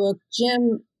start of the book,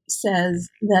 Jim says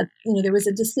that, you know, there was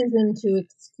a decision to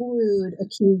exclude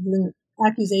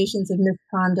accusations of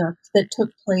misconduct that took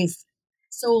place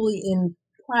solely in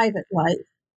private life,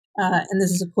 and this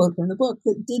is a quote from the book,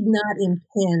 that did not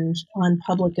impinge on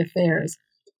public affairs.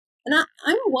 And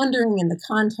I'm wondering, in the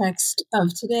context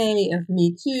of today, of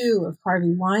Me Too, of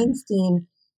Harvey Weinstein,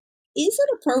 is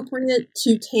it appropriate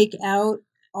to take out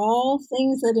all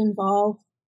things that involve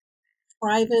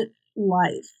private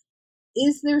life?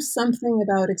 Is there something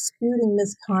about excluding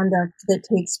misconduct that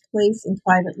takes place in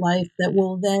private life that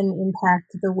will then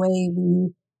impact the way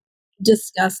we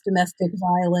discuss domestic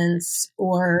violence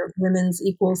or women's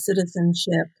equal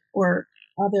citizenship or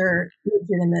other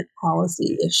legitimate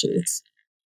policy issues?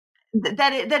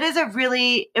 That is a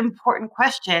really important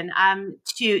question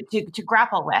to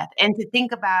grapple with and to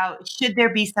think about. Should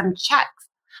there be some checks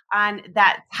on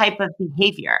that type of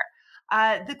behavior?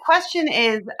 The question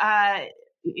is,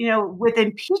 with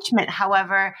impeachment,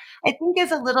 however, I think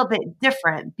is a little bit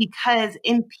different, because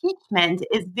impeachment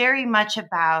is very much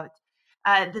about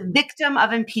the victim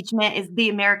of impeachment is the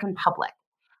American public.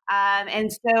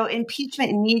 And so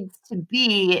impeachment needs to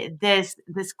be this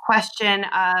question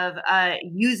of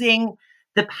using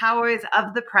the powers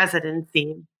of the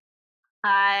presidency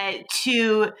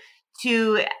to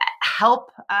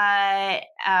help,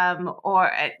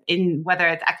 or in whether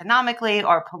it's economically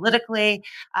or politically,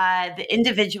 the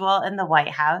individual in the White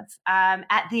House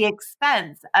at the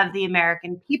expense of the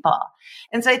American people.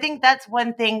 And so I think that's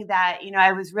one thing that,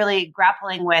 I was really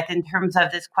grappling with in terms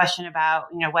of this question about,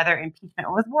 whether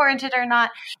impeachment was warranted or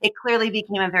not. It clearly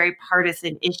became a very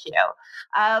partisan issue.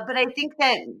 But I think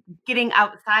that getting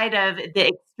outside of the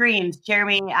extremes,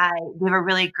 Jeremy gave a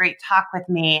really great talk with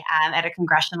me at a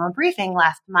congressional briefing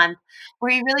last month,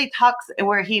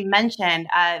 where he mentioned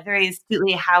very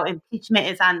astutely how impeachment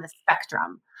is on the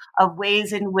spectrum of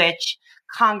ways in which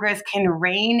Congress can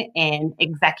rein in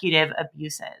executive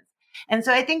abuses. And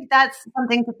so I think that's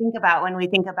something to think about when we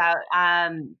think about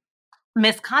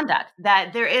misconduct,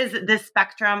 that there is this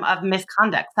spectrum of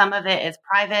misconduct. Some of it is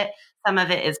private, some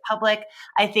of it is public.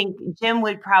 I think Jim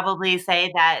would probably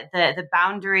say that the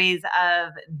boundaries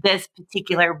of this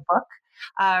particular book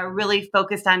really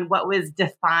focused on what was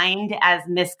defined as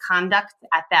misconduct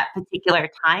at that particular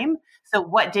time. So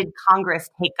what did Congress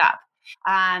take up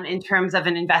in terms of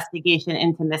an investigation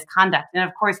into misconduct? And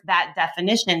of course, that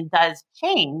definition does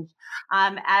change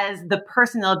as the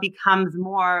personal becomes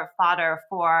more fodder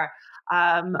for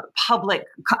public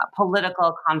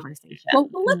political conversation. Well,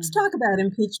 let's talk about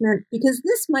impeachment, because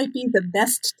this might be the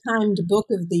best timed book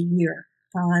of the year.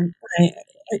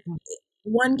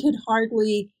 One could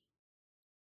hardly,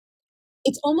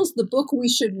 it's almost the book we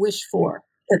should wish for,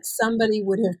 that somebody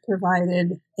would have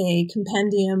provided a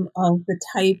compendium of the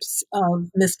types of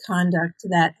misconduct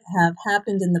that have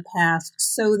happened in the past,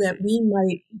 so that we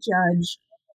might judge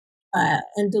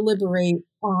and deliberate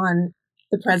on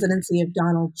the presidency of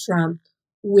Donald Trump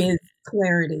with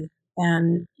clarity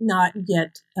and not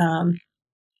get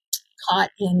caught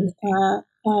in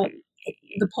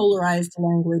the polarized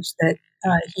language that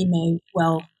he may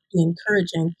well be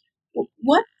encouraging.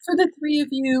 What, for the three of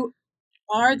you,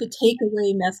 are the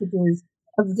takeaway messages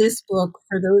of this book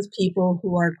for those people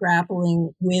who are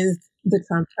grappling with the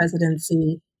Trump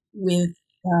presidency, with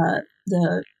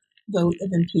the vote of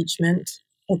impeachment,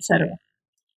 etc.?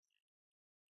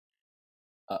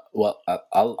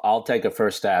 I'll take a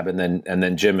first stab, and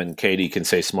then Jim and Katie can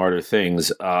say smarter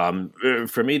things.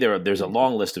 For me, there's a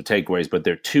long list of takeaways, but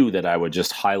there are two that I would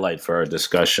just highlight for our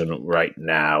discussion right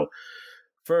now.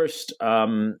 First,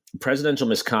 presidential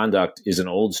misconduct is an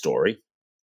old story,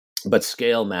 but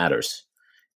scale matters.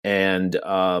 And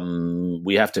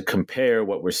we have to compare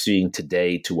what we're seeing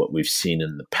today to what we've seen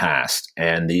in the past.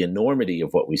 And the enormity of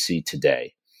what we see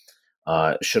today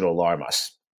should alarm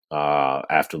us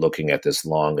after looking at this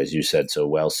long, as you said so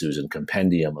well, Susan,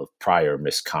 compendium of prior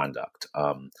misconduct.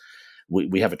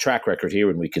 We have a track record here,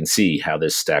 and we can see how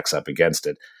this stacks up against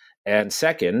it. And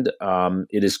second,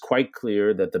 it is quite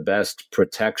clear that the best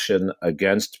protection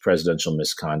against presidential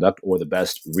misconduct, or the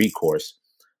best recourse,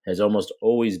 has almost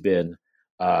always been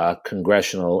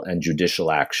congressional and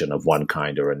judicial action of one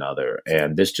kind or another.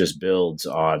 And this just builds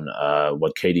on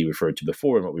what Katie referred to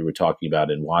before and what we were talking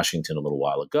about in Washington a little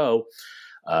while ago,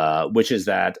 which is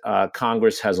that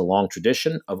Congress has a long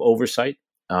tradition of oversight,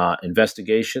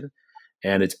 investigation,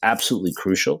 and it's absolutely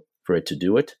crucial for it to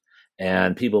do it.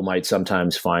 And people might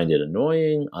sometimes find it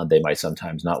annoying. They might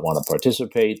sometimes not want to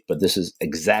participate. But this is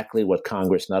exactly what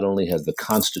Congress not only has the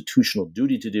constitutional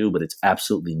duty to do, but it's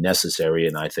absolutely necessary.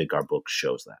 And I think our book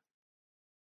shows that.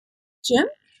 Jim?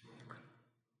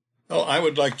 Well, I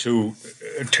would like to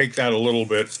take that a little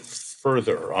bit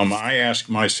further. I ask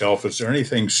myself, is there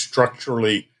anything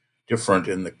structurally different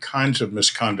in the kinds of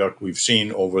misconduct we've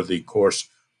seen over the course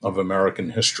of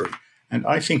American history? And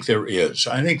I think there is.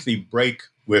 I think the break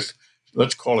with,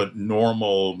 let's call it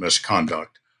normal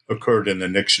misconduct, occurred in the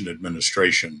Nixon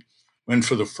administration, when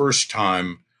for the first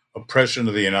time a president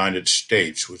of the United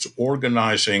States was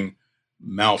organizing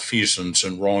malfeasance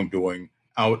and wrongdoing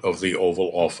out of the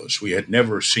Oval Office. We had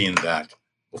never seen that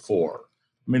before.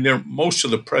 I mean, most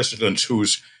of the presidents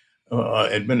whose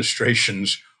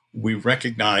administrations we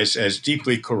recognize as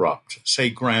deeply corrupt, say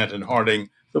Grant and Harding,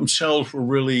 themselves were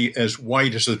really as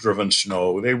white as the driven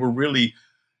snow. They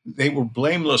were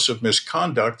blameless of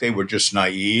misconduct. They were just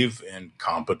naive,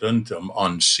 incompetent,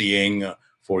 unseeing,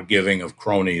 forgiving of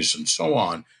cronies, and so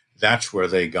on. That's where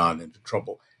they got into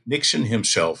trouble. Nixon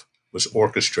himself was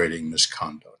orchestrating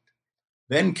misconduct.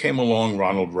 Then came along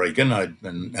Ronald Reagan,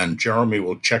 and Jeremy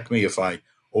will check me if I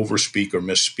overspeak or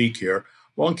misspeak here.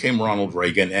 Along came Ronald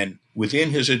Reagan, and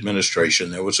within his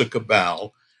administration, there was a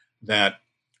cabal that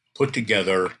put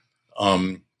together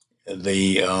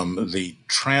the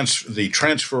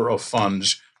transfer of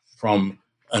funds from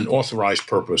an authorized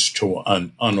purpose to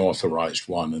an unauthorized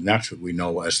one, and that's what we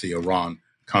know as the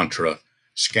Iran-Contra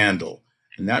scandal.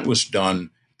 And that was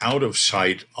done out of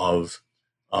sight of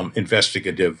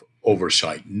investigative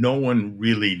oversight. No one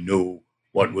really knew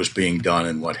what was being done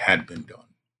and what had been done.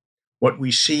 What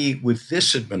we see with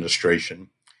this administration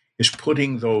is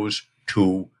putting those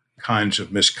two kinds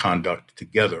of misconduct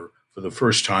together for the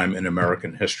first time in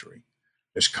American history.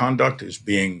 Misconduct is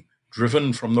being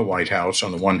driven from the White House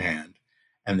on the one hand,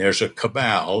 and there's a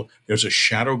cabal, there's a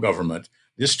shadow government,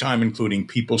 this time including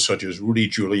people such as Rudy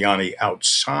Giuliani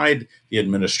outside the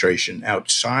administration,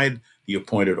 outside the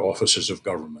appointed offices of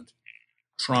government,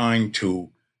 trying to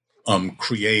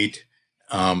create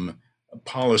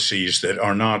policies that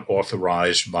are not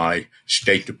authorized by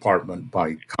State Department,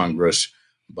 by Congress,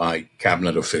 by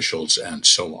cabinet officials, and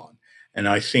so on. And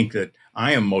I think that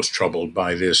I am most troubled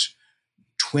by this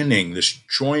twinning, this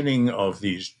joining of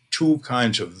these two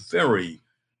kinds of very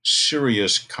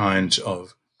serious kinds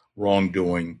of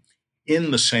wrongdoing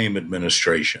in the same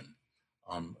administration,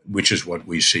 which is what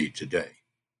we see today.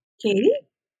 Katie?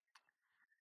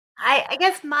 I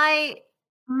guess my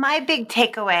big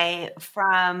takeaway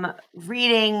from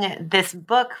reading this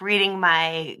book, reading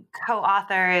my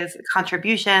co-authors'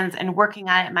 contributions, and working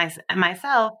on it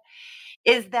myself,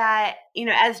 is that,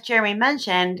 as Jeremy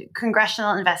mentioned,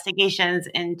 congressional investigations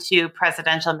into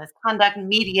presidential misconduct,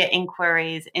 media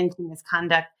inquiries into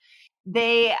misconduct,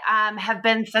 they have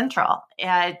been central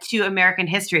to American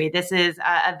history. This is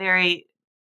a very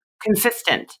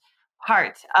consistent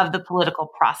part of the political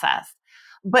process.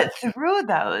 But through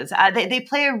those, they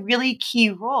play a really key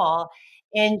role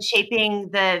in shaping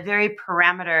the very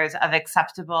parameters of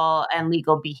acceptable and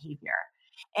legal behavior.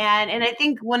 And I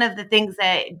think one of the things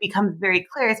that becomes very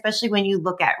clear, especially when you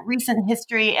look at recent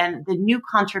history and the new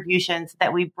contributions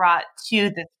that we brought to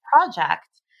this project,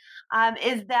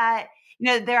 is that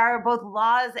there are both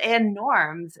laws and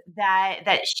norms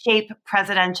that shape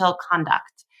presidential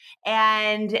conduct.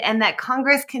 and that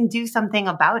Congress can do something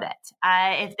about it.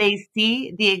 If they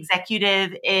see the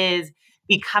executive is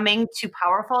becoming too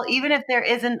powerful, even if there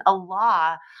isn't a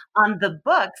law on the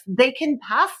books, they can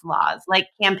pass laws like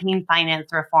campaign finance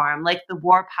reform, like the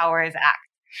War Powers Act,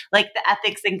 like the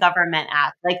Ethics in Government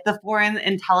Act, like the Foreign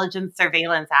Intelligence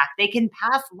Surveillance Act. They can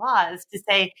pass laws to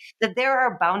say that there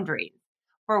are boundaries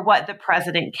for what the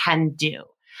president can do.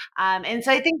 And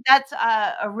so I think that's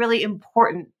a really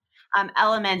important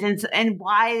element, and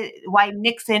why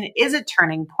Nixon is a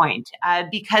turning point,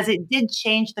 because it did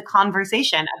change the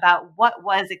conversation about what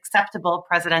was acceptable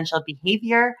presidential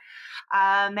behavior,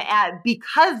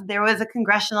 because there was a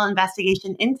congressional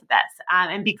investigation into this,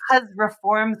 and because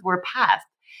reforms were passed.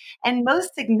 And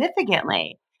most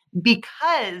significantly,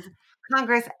 because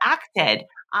Congress acted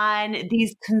on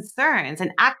these concerns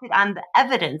and acted on the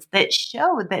evidence that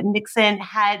showed that Nixon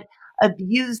had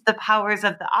abused the powers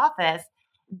of the office,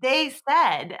 they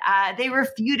said, they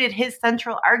refuted his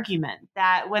central argument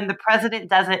that when the president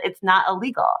does it, it's not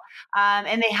illegal.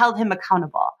 And they held him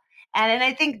accountable. And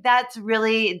I think that's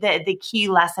really the key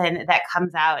lesson that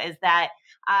comes out, is that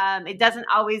it doesn't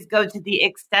always go to the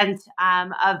extent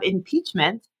of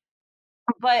impeachment,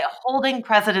 but holding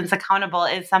presidents accountable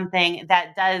is something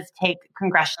that does take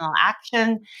congressional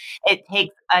action. It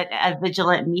takes a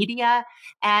vigilant media,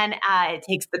 and it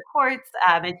takes the courts,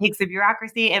 it takes the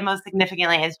bureaucracy, and most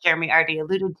significantly, as Jeremy already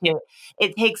alluded to,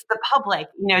 it takes the public,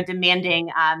 demanding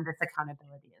this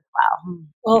accountability as well.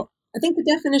 Well, I think the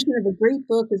definition of a great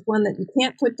book is one that you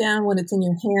can't put down when it's in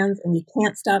your hands and you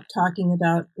can't stop talking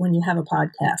about when you have a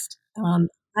podcast.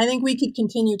 I think we could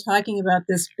continue talking about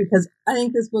this because I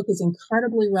think this book is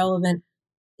incredibly relevant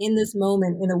in this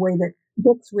moment in a way that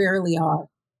books rarely are.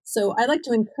 So I'd like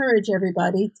to encourage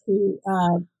everybody to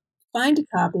find a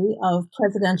copy of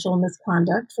Presidential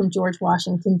Misconduct from George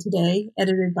Washington Today,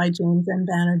 edited by James M.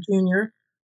 Banner Jr.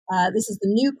 This is the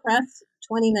New Press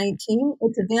 2019.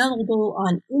 It's available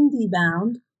on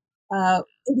IndieBound,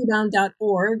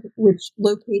 IndieBound.org, which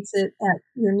locates it at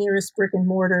your nearest brick and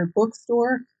mortar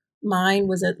bookstore. Mine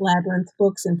was at Labyrinth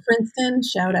Books in Princeton.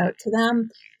 Shout out to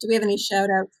them. Do we have any shout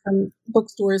outs from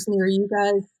bookstores near you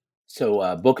guys?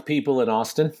 So Book People in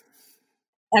Austin.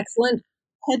 Excellent.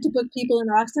 Head to Book People in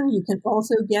Austin. You can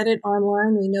also get it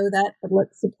online. We know that, but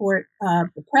let's support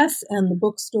the press and the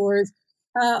bookstores.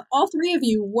 All three of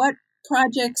you, what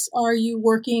projects are you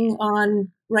working on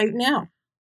right now?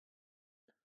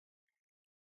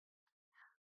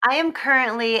 I am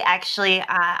currently actually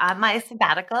on my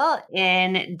sabbatical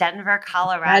in Denver,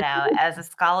 Colorado, as a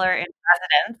scholar in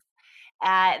residence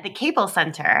at the Cable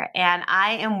Center. And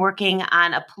I am working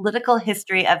on a political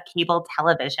history of cable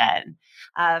television,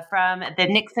 from the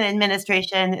Nixon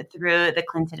administration through the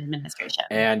Clinton administration.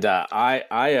 And I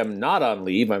am not on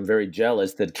leave. I'm very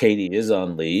jealous that Katie is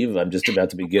on leave. I'm just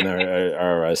about to begin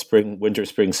our winter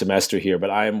spring semester here, but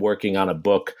I am working on a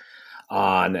book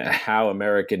on how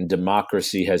American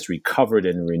democracy has recovered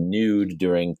and renewed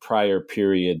during prior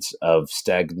periods of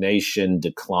stagnation,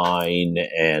 decline,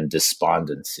 and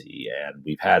despondency. And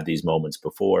we've had these moments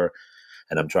before,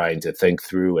 and I'm trying to think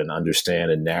through and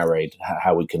understand and narrate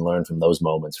how we can learn from those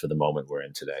moments for the moment we're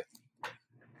in today.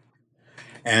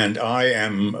 And I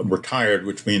am retired,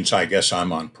 which means I guess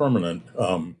I'm on permanent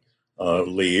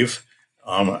leave.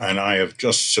 And I have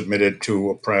just submitted to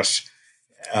a press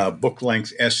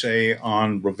book-length essay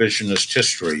on revisionist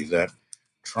history that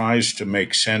tries to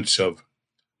make sense of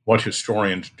what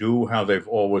historians do, how they've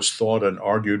always thought and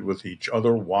argued with each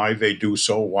other, why they do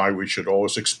so, why we should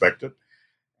always expect it,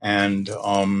 and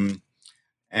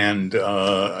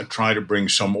try to bring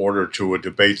some order to a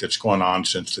debate that's gone on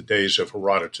since the days of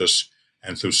Herodotus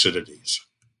and Thucydides.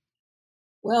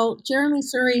 Well, Jeremy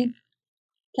Surrey,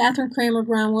 Catherine Kramer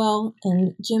Brownwell,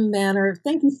 and Jim Banner,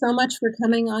 thank you so much for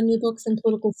coming on New Books in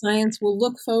Political Science. We'll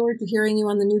look forward to hearing you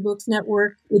on the New Books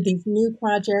Network with these new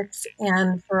projects.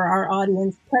 And for our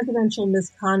audience, Presidential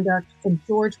Misconduct from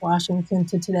George Washington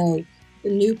to Today, the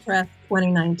New Press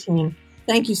 2019.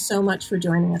 Thank you so much for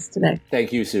joining us today.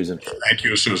 Thank you, Susan. Thank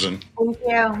you, Susan. Thank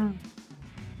you.